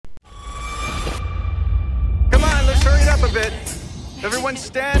move it. Everyone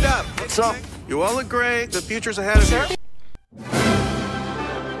stand up. So, you all agree the future's ahead of you.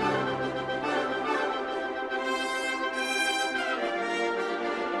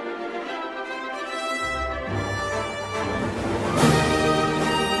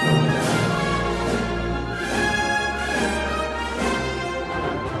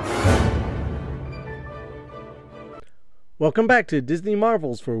 Welcome back to Disney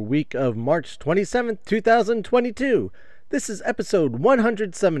Marvels for week of March 27th, 2022. This is episode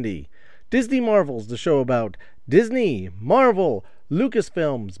 170. Disney Marvels, the show about Disney, Marvel,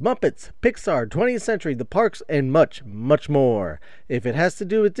 Lucasfilms, Muppets, Pixar, 20th Century, the parks, and much, much more. If it has to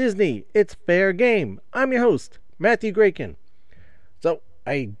do with Disney, it's fair game. I'm your host, Matthew Graykin. So,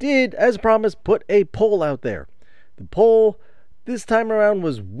 I did, as promised, put a poll out there. The poll this time around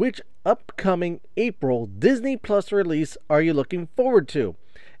was, which upcoming April Disney Plus release are you looking forward to?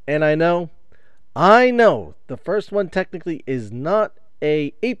 And I know, the first one technically is not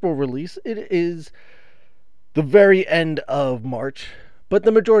a April release. It is the very end of March, but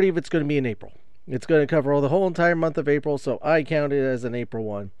the majority of it's going to be in April. It's going to cover the whole entire month of April, so I count it as an April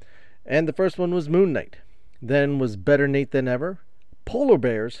one. And the first one was Moon Knight. Then was Better Nate Than Ever, Polar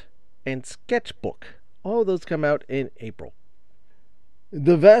Bears, and Sketchbook. All of those come out in April.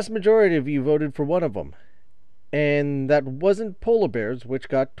 The vast majority of you voted for one of them, and that wasn't Polar Bears, which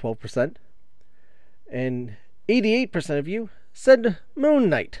got 12%, and 88% of you said Moon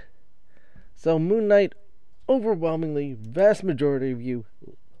Knight. So Moon Knight, overwhelmingly, vast majority of you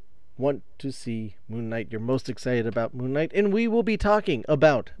want to see Moon Knight. You're most excited about Moon Knight, and we will be talking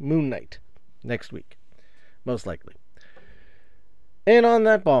about Moon Knight next week, most likely. And on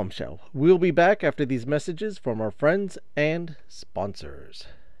that bombshell, we'll be back after these messages from our friends and sponsors.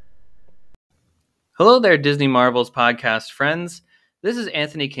 Hello there, Disney Marvels podcast friends. This is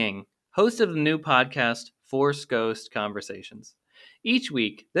Anthony King, host of the new podcast, Force Ghost Conversations. Each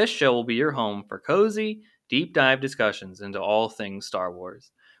week, this show will be your home for cozy, deep dive discussions into all things Star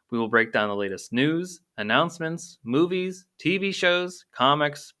Wars. We will break down the latest news, announcements, movies, TV shows,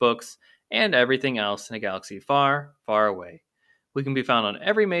 comics, books, and everything else in a galaxy far, far away. We can be found on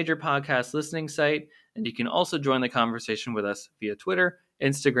every major podcast listening site, and you can also join the conversation with us via Twitter,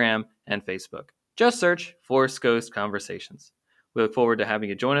 Instagram, and Facebook. Just search Force Ghost Conversations. We look forward to having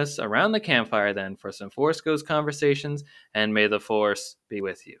you join us around the campfire then for some Force Ghost conversations, and may the Force be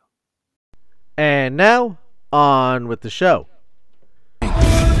with you. And now, on with the show.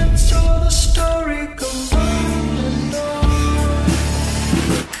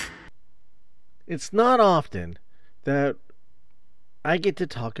 It's not often that I get to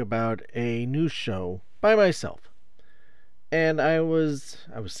talk about a new show by myself. And I was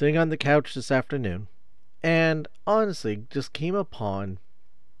sitting on the couch this afternoon and honestly just came upon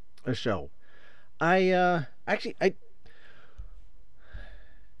a show. I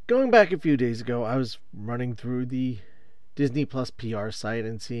going back a few days ago, I was running through the Disney Plus PR site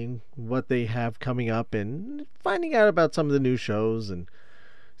and seeing what they have coming up and finding out about some of the new shows and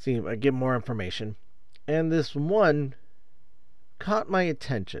seeing if I get more information. And this one caught my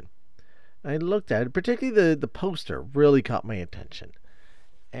attention. I looked at it, particularly the poster really caught my attention.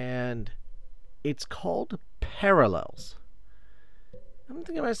 And it's called Parallels. I'm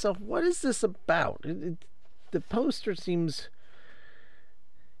thinking to myself, what is this about? The poster seems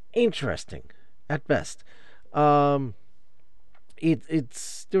interesting at best.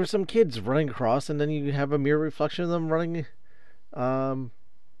 It's there were some kids running across, and then you have a mirror reflection of them running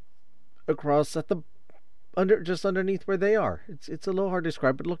across at the just underneath where they are. It's a little hard to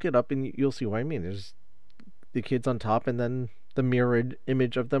describe, but look it up and you'll see what I mean. There's the kids on top and then the mirrored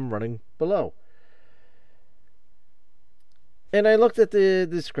image of them running below. And I looked at the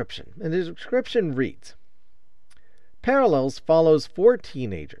description, and the description reads: Parallels follows 4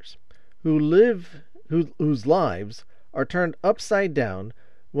 teenagers whose lives are turned upside down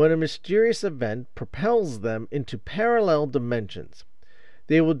when a mysterious event propels them into parallel dimensions.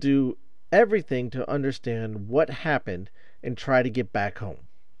 They will do everything to understand what happened and try to get back home.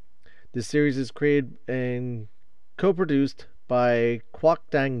 This series is created and co-produced by Kwok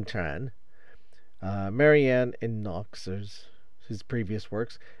Dang Chan, Marianne and Knox, his previous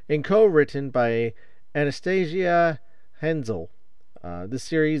works, and co-written by Anastasia Hensel. This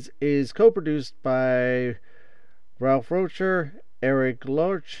series is co-produced by Ralph Rocher, Eric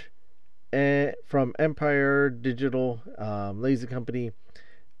Lorch, from Empire Digital, Lazy Company,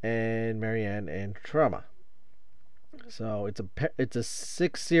 and Marianne and Trauma. So it's a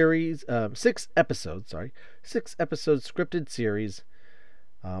 6 episode scripted series.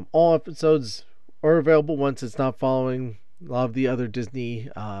 All episodes are available once. It's not following a lot of the other Disney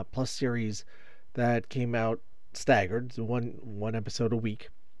Plus series that came out staggered, one episode a week.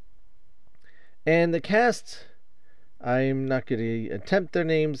 And the cast, I'm not going to attempt their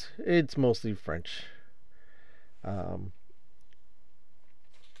names. It's mostly French. And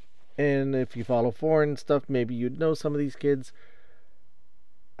if you follow foreign stuff, maybe you'd know some of these kids.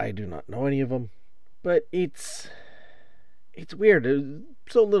 I do not know any of them, but it's weird. There's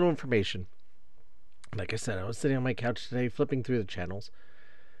so little information. Like I said, I was sitting on my couch today, flipping through the channels,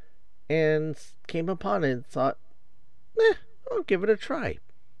 and came upon it and thought, I'll give it a try.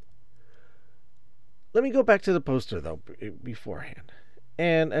 Let me go back to the poster, though, beforehand.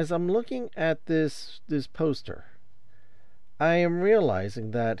 And as I'm looking at this poster, I am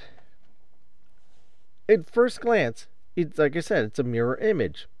realizing that at first glance, it's like I said, it's a mirror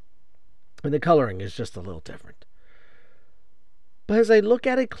image. And the coloring is just a little different. But as I look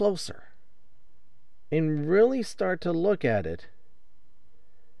at it closer and really start to look at it,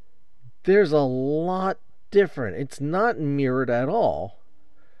 there's a lot different. It's not mirrored at all,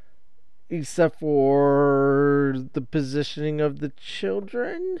 except for the positioning of the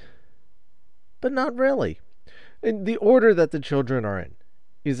children, but not really. And the order that the children are in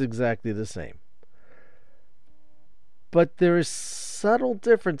is exactly the same. But there is subtle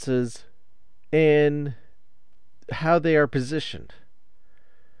differences in how they are positioned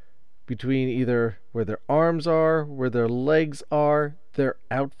between either where their arms are, where their legs are, their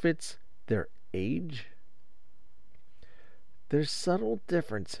outfits, their age. There's subtle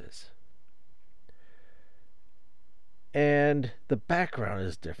differences. And the background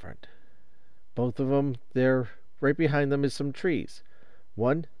is different. Both of them, right behind them is some trees.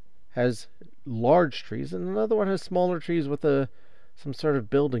 One has large trees, and another one has smaller trees with some sort of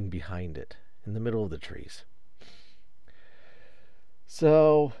building behind it in the middle of the trees.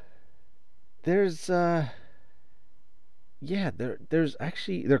 So there's there's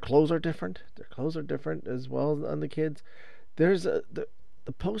actually their clothes are different. Their clothes are different as well on the kids. The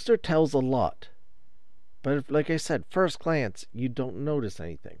poster tells a lot, but like I said, first glance you don't notice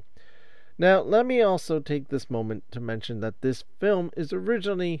anything. Now let me also take this moment to mention that this film is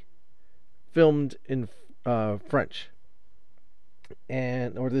originally filmed in French,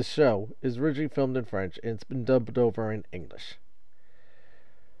 or this show is originally filmed in French, and it's been dubbed over in English.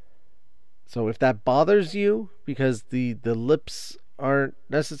 So if that bothers you, because the lips aren't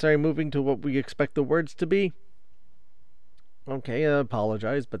necessarily moving to what we expect the words to be, okay, I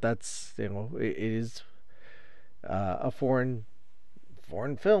apologize, but that's, it is a foreign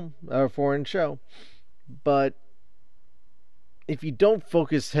film, or foreign show. But if you don't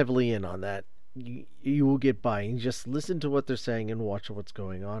focus heavily in on that, you will get by and just listen to what they're saying and watch what's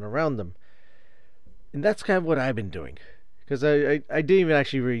going on around them. And that's kind of what I've been doing. Because I didn't even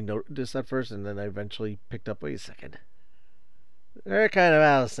actually really notice at first, and then I eventually picked up, wait a second. They're kind of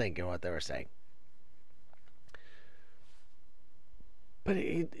out of sync in what they were saying. But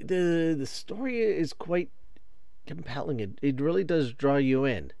the story is quite compelling. It really does draw you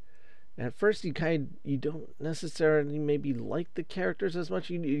in. And at first you don't necessarily maybe like the characters as much.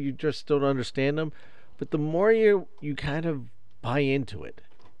 You just don't understand them. But the more you kind of buy into it,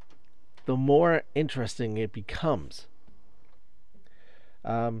 the more interesting it becomes.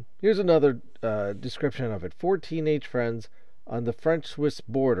 Here's another description of it. 4 teenage friends on the French-Swiss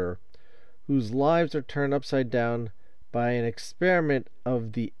border whose lives are turned upside down by an experiment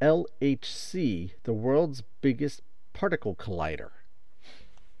of the LHC, the world's biggest particle collider.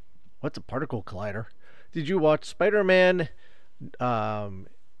 What's a particle collider? Did you watch Spider-Man Into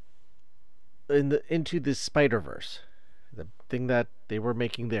the Spider-Verse? The thing that they were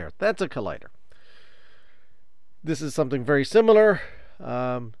making there. That's a collider. This is something very similar.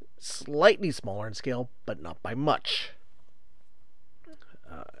 Slightly smaller in scale, but not by much.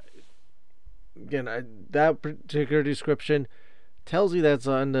 Again, that particular description tells you that's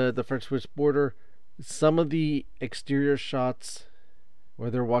on the French-Swiss border. Some of the exterior shots where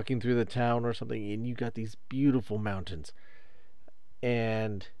they're walking through the town or something, and you got these beautiful mountains,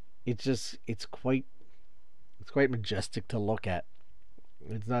 and it's quite majestic to look at.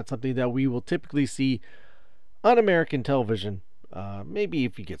 It's not something that we will typically see on American television. Maybe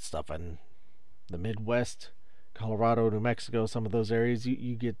if you get stuff in the Midwest, Colorado, New Mexico, some of those areas,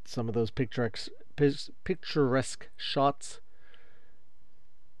 you get some of those picturesque shots.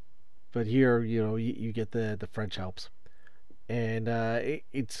 But here, you get the French Alps, and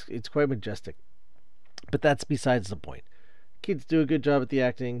it's quite majestic. But that's besides the point. Kids do a good job at the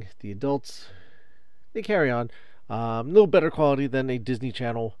acting. The adults, they carry on. A little better quality than a Disney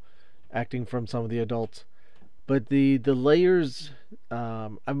Channel acting from some of the adults. But the layers,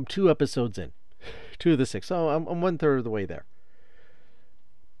 I'm 2 episodes in. 2 of the 6. So I'm 1/3 of the way there.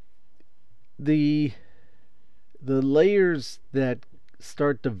 The the layers that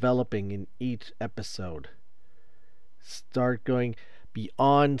start developing in each episode start going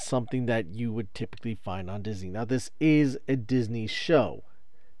beyond something that you would typically find on Disney. Now, this is a Disney show.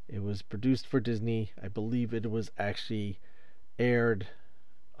 It was produced for Disney. I believe it was actually aired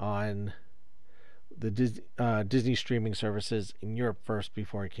on the Disney streaming services in Europe first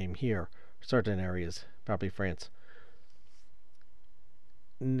before it came here. Certain areas, probably France.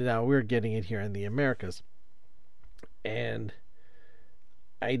 Now we're getting it here in the Americas. And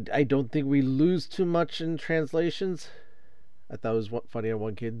I don't think we lose too much in translations. I thought it was funny.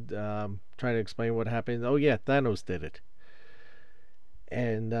 One kid trying to explain what happened. Oh yeah, Thanos did it.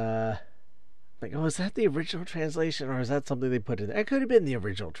 And like, oh, is that the original translation or is that something they put in? It could have been the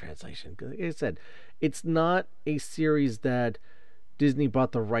original translation. Like I said, it's not a series that Disney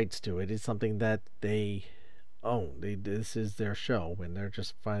bought the rights to. It is something that they own. This is their show, and they're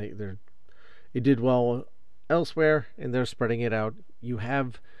just finding it did well elsewhere, and they're spreading it out. You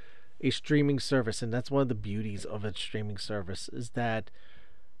have a streaming service, and that's one of the beauties of a streaming service, is that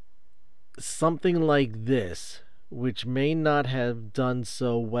something like this, which may not have done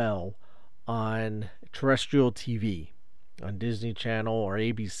so well on terrestrial TV, on Disney Channel or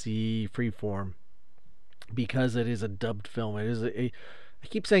ABC Freeform, because it is a dubbed film. It is I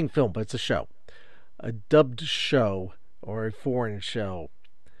keep saying film, but it's a show. A dubbed show or a foreign show.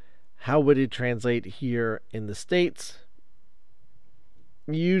 How would it translate here in the States?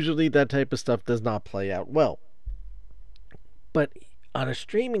 Usually that type of stuff does not play out well. But on a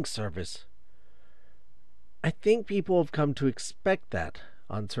streaming service, I think people have come to expect that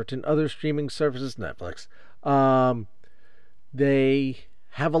on certain other streaming services, Netflix. They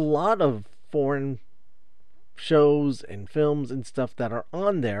have a lot of foreign shows and films and stuff that are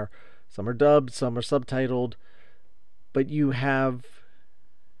on there. Some are dubbed, some are subtitled, but you have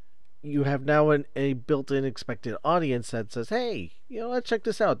now a built-in expected audience that says, "Hey, let's check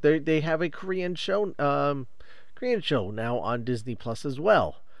this out." They have a Korean show now on Disney Plus as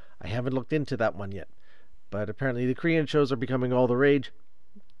well. I haven't looked into that one yet, but apparently the Korean shows are becoming all the rage.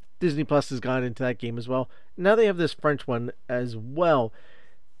 Disney Plus has gone into that game as well. Now they have this French one as well,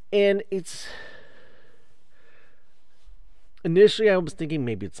 and it's initially I was thinking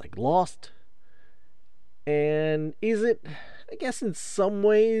maybe it's like Lost, and is it? I guess in some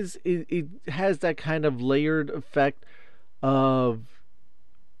ways it has that kind of layered effect of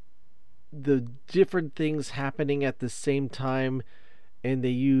the different things happening at the same time, and they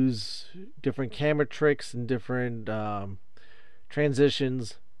use different camera tricks and different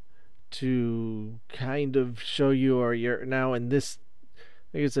transitions to kind of show you, or you're now in this,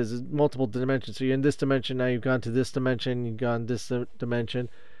 like it says, multiple dimensions. So you're in this dimension, now you've gone to this dimension, you've gone this dimension.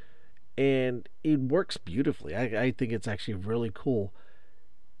 And it works beautifully. I think it's actually really cool.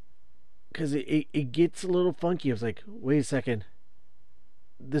 Because it gets a little funky. It's like, wait a second.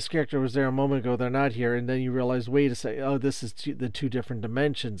 This character was there a moment ago. They're not here. And then you realize, wait a second. Oh, this is the two different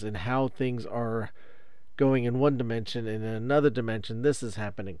dimensions. And how things are going in one dimension. And in another dimension, this is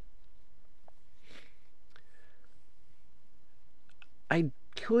happening. I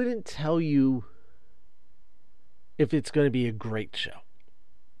couldn't tell you if it's going to be a great show.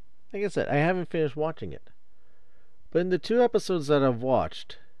 Like I said, I haven't finished watching it. But in the 2 episodes that I've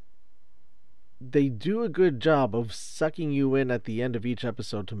watched, they do a good job of sucking you in at the end of each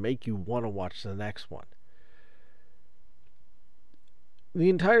episode to make you want to watch the next one. The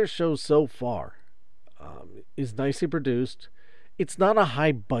entire show so far is nicely produced. It's not a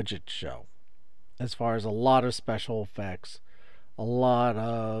high budget show as far as a lot of special effects, a lot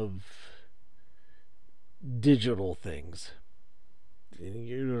of digital things.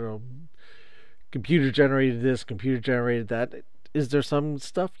 Computer generated this, computer generated that. Is there some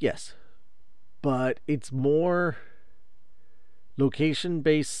stuff? Yes. But it's more location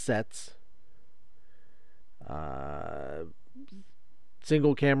based sets,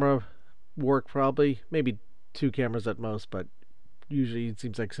 single camera work, probably maybe 2 cameras at most, but usually it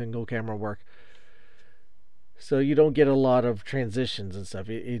seems like single camera work. So you don't get a lot of transitions and stuff.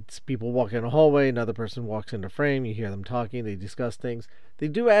 It's people walking in a hallway, another person walks into frame, you hear them talking, they discuss things. They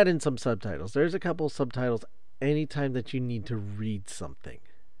do add in some subtitles. There's a couple of subtitles anytime that you need to read something.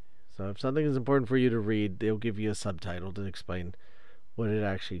 So if something is important for you to read, they'll give you a subtitle to explain what it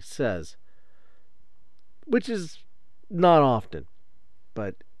actually says. Which is not often,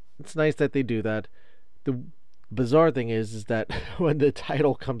 but it's nice that they do that. The bizarre thing is that when the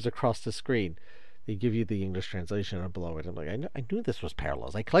title comes across the screen, they give you the English translation below it. I'm like, I knew this was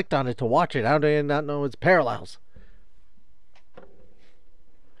Parallels. I clicked on it to watch it. How do I not know it's Parallels?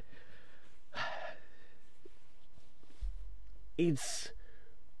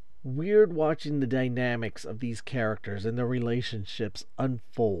 weird watching the dynamics of these characters and their relationships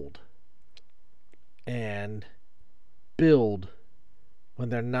unfold and build when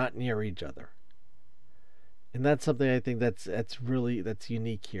they're not near each other. And that's something I think that's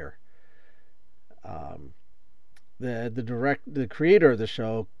unique here. The creator of the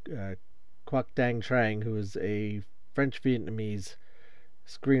show, Quoc Dang Trang, who is a French Vietnamese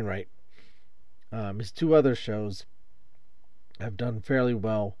screenwriter, his two other shows have done fairly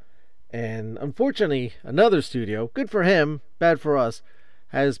well, and unfortunately, another studio, good for him, bad for us,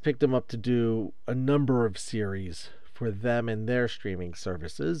 has picked him up to do a number of series for them and their streaming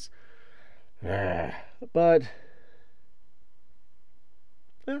services. But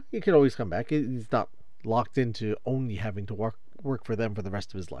he can always come back. He's not locked into only having to work for them for the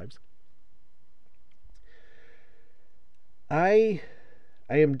rest of his lives. I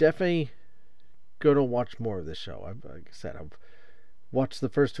am definitely going to watch more of this show. Like I said, I've watched the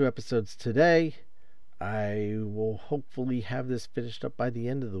first 2 episodes today. I will hopefully have this finished up by the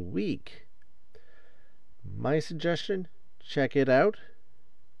end of the week. My suggestion, check it out.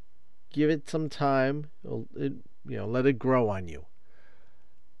 Give it some time. Let it grow on you.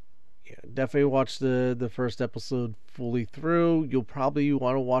 Definitely watch the first episode fully through. You'll probably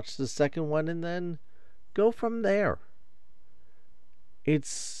want to watch the second one and then go from there.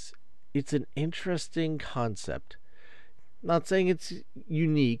 It's an interesting concept. Not saying it's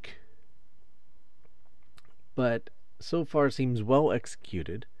unique, but so far it seems well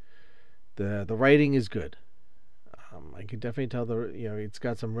executed. The writing is good. I can definitely tell it's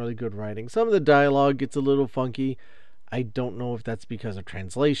got some really good writing. Some of the dialogue gets a little funky. I don't know if that's because of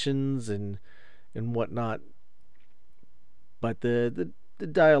translations and whatnot, but the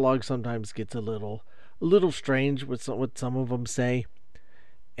dialogue sometimes gets a little strange with what some of them say,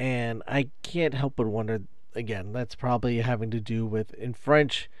 and I can't help but wonder. Again, that's probably having to do with, in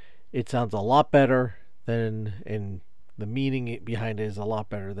French, it sounds a lot better than, and the meaning behind it is a lot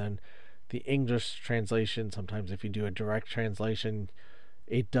better than the English translation. Sometimes if you do a direct translation,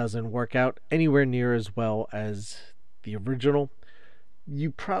 it doesn't work out anywhere near as well as the original.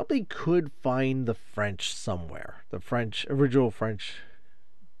 You probably could find the French somewhere, the original French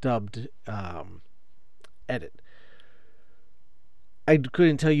dubbed edit. I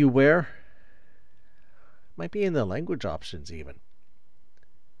couldn't tell you where. Might be in the language options even.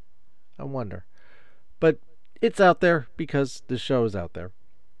 I wonder. But it's out there because the show is out there.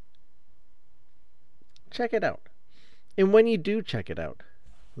 Check it out. And when you do check it out,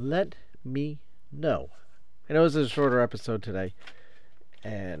 let me know. I know it was a shorter episode today,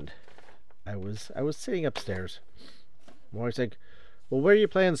 and I was sitting upstairs. I'm always like, well, where are your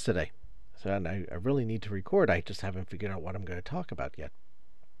plans today? So I really need to record. I just haven't figured out what I'm going to talk about yet.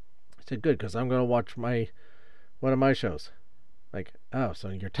 I said, good, because I'm going to watch one of my shows. Like, oh, so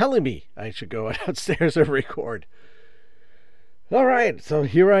you're telling me I should go downstairs and record. All right, so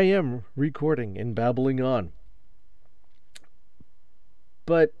here I am recording and babbling on.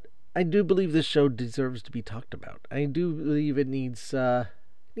 But I do believe this show deserves to be talked about. I do believe it needs to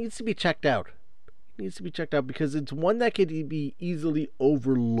be checked out. It needs to be checked out because it's one that could be easily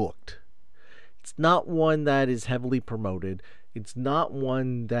overlooked. It's not one that is heavily promoted. It's not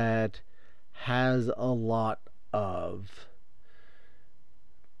one that has a lot of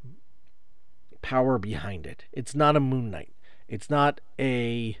power behind it. It's not a Moon Knight. It's not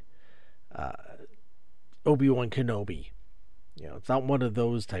a Obi-Wan Kenobi. It's not one of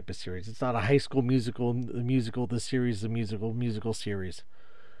those type of series. It's not a High School Musical, the series, the musical series.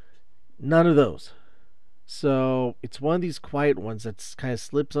 None of those. So it's one of these quiet ones that kind of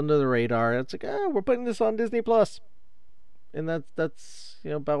slips under the radar. It's like, we're putting this on Disney Plus, and that's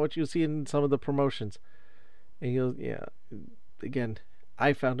about what you see in some of the promotions. And again,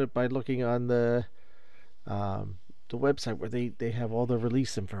 I found it by looking on the website where they have all the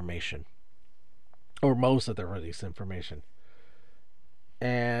release information, or most of the release information.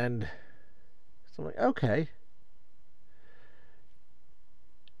 And so I'm like, okay,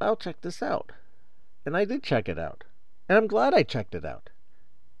 I'll check this out. And I did check it out. And I'm glad I checked it out.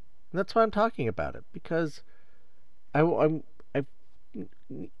 And that's why I'm talking about it. Because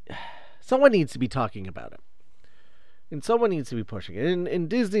someone needs to be talking about it. And someone needs to be pushing it. And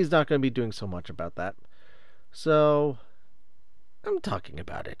Disney's not going to be doing so much about that. So I'm talking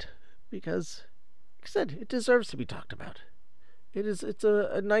about it. Because, like I said, it deserves to be talked about. It's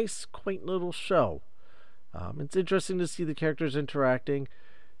a nice, quaint little show. It's interesting to see the characters interacting.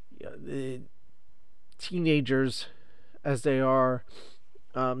 The teenagers, as they are,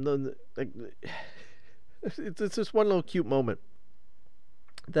 it's just one little cute moment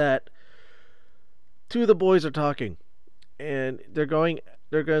that two of the boys are talking, and they're going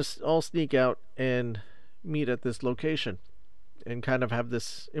they're going to all sneak out and meet at this location and kind of have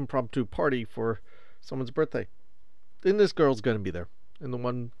this impromptu party for someone's birthday. And this girl's going to be there. And the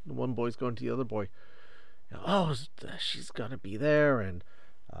one boy's going to the other boy. Oh, she's going to be there. And,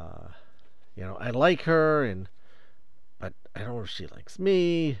 I like her. But I don't know if she likes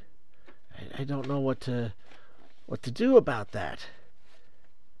me. I don't know what to do about that.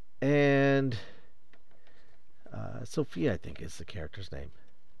 And Sophia, I think, is the character's name.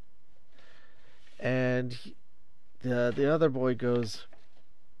 And the other boy goes,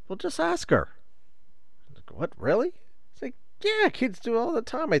 well, just ask her. I'm like, what, really? It's like, yeah, kids do it all the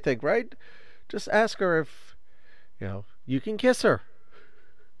time, I think, right? Just ask her if, you can kiss her.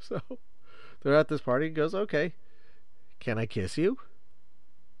 So they're at this party and goes, okay, can I kiss you?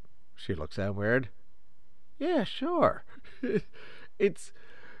 She looks at him weird. Yeah, sure. It's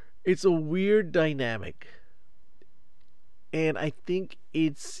a weird dynamic. And I think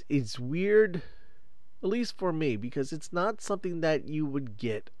it's weird, at least for me, because it's not something that you would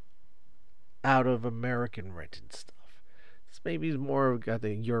get out of American written stuff. This maybe is more got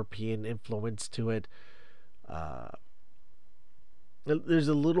the European influence to it. There's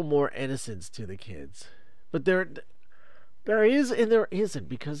a little more innocence to the kids, but there is and there isn't,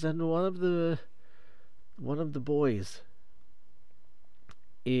 because then one of the boys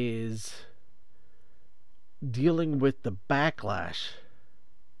is dealing with the backlash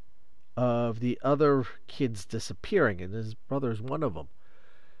of the other kids disappearing, and his brother's one of them,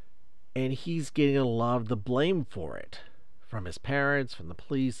 and he's getting a lot of the blame for it from his parents, from the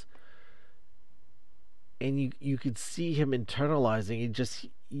police, and you could see him internalizing.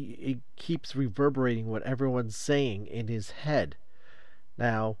 It keeps reverberating what everyone's saying in his head.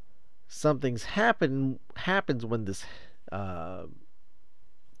 Now, something's happens when this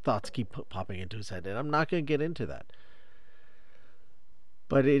thoughts keep popping into his head, and I'm not going to get into that.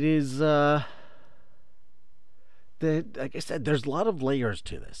 But it is, like I said, there's a lot of layers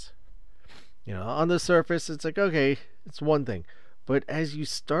to this. On the surface, it's like, okay, it's one thing. But as you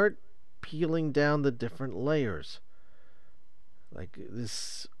start peeling down the different layers, like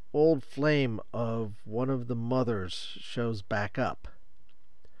this old flame of one of the mothers shows back up.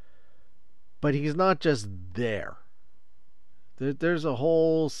 But he's not just there. There's a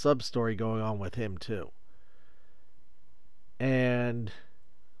whole sub-story going on with him, too. And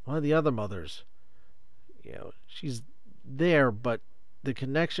one of the other mothers, she's there, but the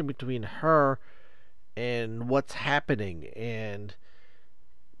connection between her and what's happening, and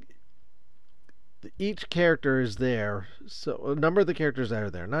each character is there. So a number of the characters that are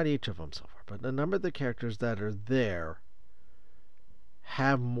there, not each of them so far, but a number of the characters that are there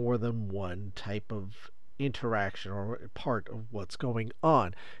have more than one type of interaction or part of what's going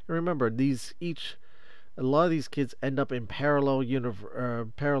on. And remember, a lot of these kids end up in parallel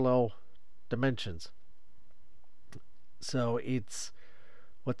dimensions. So it's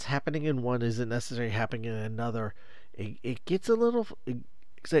what's happening in one isn't necessarily happening in another. It gets a little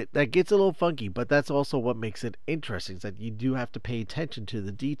funky, but that's also what makes it interesting, is that you do have to pay attention to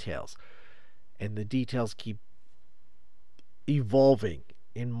the details, and the details keep evolving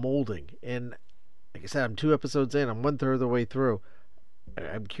and molding. And like I said, I'm 2 episodes in. I'm 1/3 of the way through.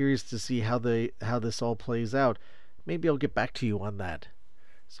 I'm curious to see how this all plays out. Maybe I'll get back to you on that.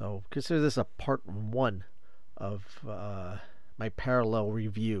 So consider this a part 1 of my parallel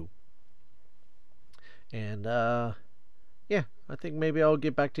review. And yeah, I think maybe I'll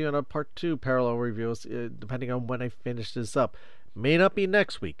get back to you on a part 2 parallel review, depending on when I finish this up. May not be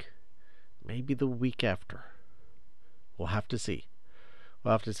next week. Maybe the week after. We'll have to see.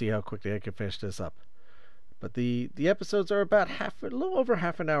 We'll have to see how quickly I can finish this up. But the episodes are about a little over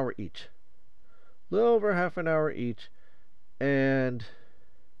half an hour each. And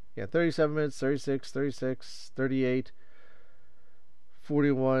yeah, 37 minutes, 36, 36, 38,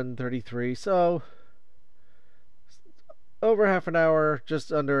 41, 33. So over half an hour,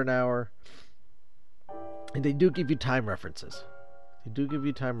 just under an hour. And they do give you time references.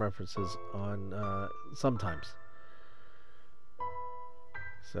 On sometimes.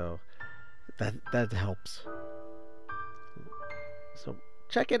 So that helps. So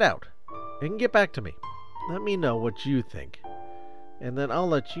check it out and get back to me. Let me know what you think, and then I'll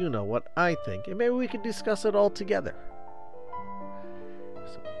let you know what I think, and maybe we can discuss it all together.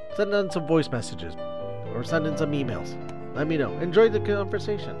 So send in some voice messages or send in some emails. Let me know. Enjoy the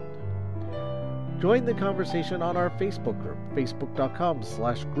conversation. Join the conversation on our Facebook group,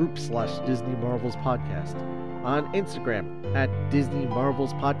 facebook.com/group/Disney Marvels Podcast. On Instagram @Disney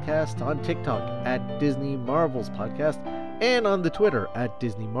Marvels Podcast, on TikTok @Disney Marvels Podcast, and on the Twitter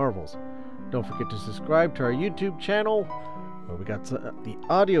 @Disney Marvels. Don't forget to subscribe to our YouTube channel, where we got the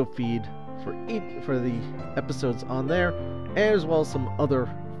audio feed for the episodes on there, as well as some other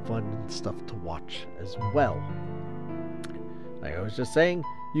fun stuff to watch as well. Like I was just saying,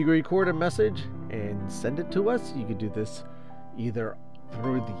 you can record a message and send it to us. You can do this either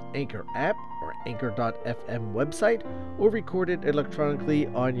through the Anchor app or Anchor.fm website, or record it electronically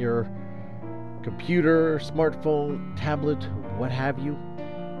on your computer, smartphone, tablet, what have you,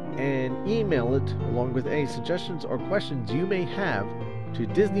 and email it along with any suggestions or questions you may have to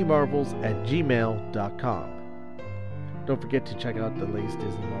DisneyMarvels@gmail.com. Don't forget to check out the latest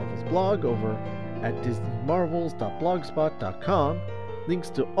Disney Marvels blog over at DisneyMarvels.blogspot.com. Links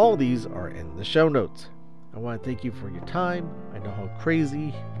to all these are in the show notes. I want to thank you for your time. I know how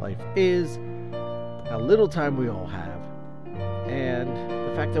crazy life is, how little time we all have, and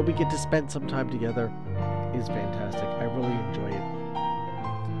the fact that we get to spend some time together is fantastic. I really enjoy it.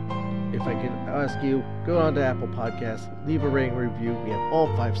 If I can ask you, go on to Apple Podcasts, leave a rating review. We have all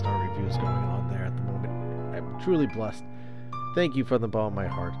 5-star reviews going on there at the moment. I'm truly blessed. Thank you from the bottom of my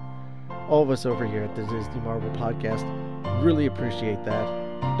heart. All of us over here at the Disney Marvel Podcast really appreciate that.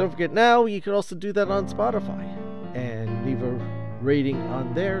 Don't forget, now you can also do that on Spotify and leave a rating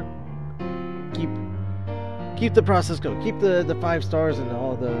on there. Keep the process going. Keep the 5 stars and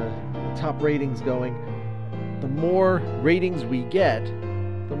all the top ratings going. The more ratings we get,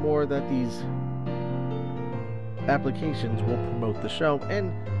 the more that these applications will promote the show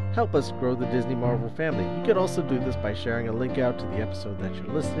and help us grow the Disney Marvel family. You could also do this by sharing a link out to the episode that you're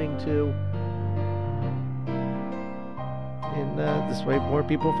listening to. And this way more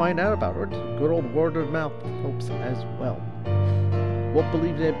people find out about it. Good old word of mouth helps as well. Won't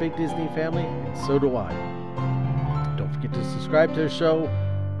believe in a big Disney family? And so do I. Don't forget to subscribe to the show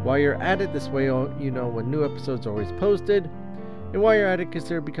while you're at it. This way you know when new episodes are always posted. And while you're at it,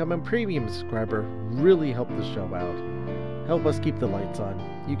 consider becoming a premium subscriber. Really help the show out. Help us keep the lights on.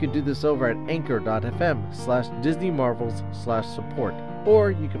 You can do this over at anchor.fm/DisneyMarvels/support.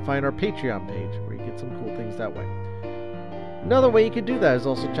 Or you can find our Patreon page where you get some cool things that way. Another way you can do that is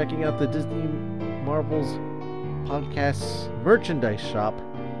also checking out the Disney Marvels Podcasts merchandise shop,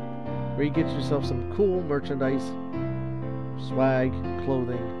 where you get yourself some cool merchandise, swag,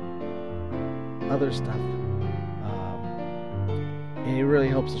 clothing, other stuff. And it really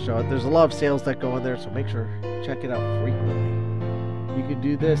helps the show out. There's a lot of sales that go in there, so make sure to check it out frequently. You can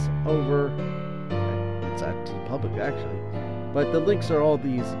do this over, it's at TeePublic actually, but the links all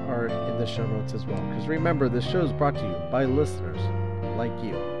these are in the show notes as well. Because remember, this show is brought to you by listeners like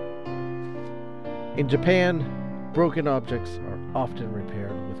you. In Japan, broken objects are often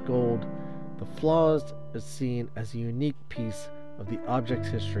repaired with gold. The flaws is seen as a unique piece of the object's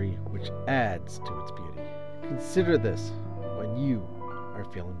history, which adds to its beauty. Consider this when you are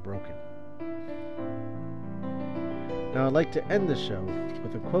feeling broken. Now I'd like to end the show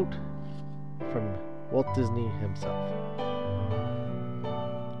with a quote from Walt Disney himself.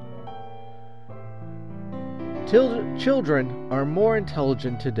 Children are more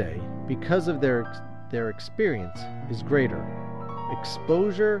intelligent today because of their experience is greater.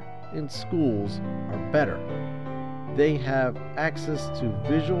 Exposure in schools are better. They have access to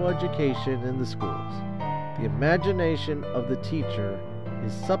visual education in the schools. The imagination of the teacher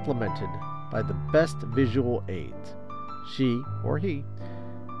is supplemented by the best visual aids. She, or he,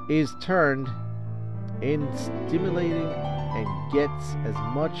 is turned in stimulating and gets as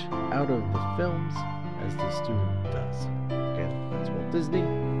much out of the films as the student does. Again, that's Walt Disney.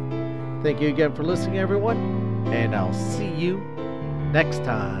 Thank you again for listening, everyone, and I'll see you next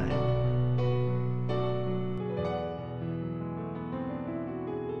time.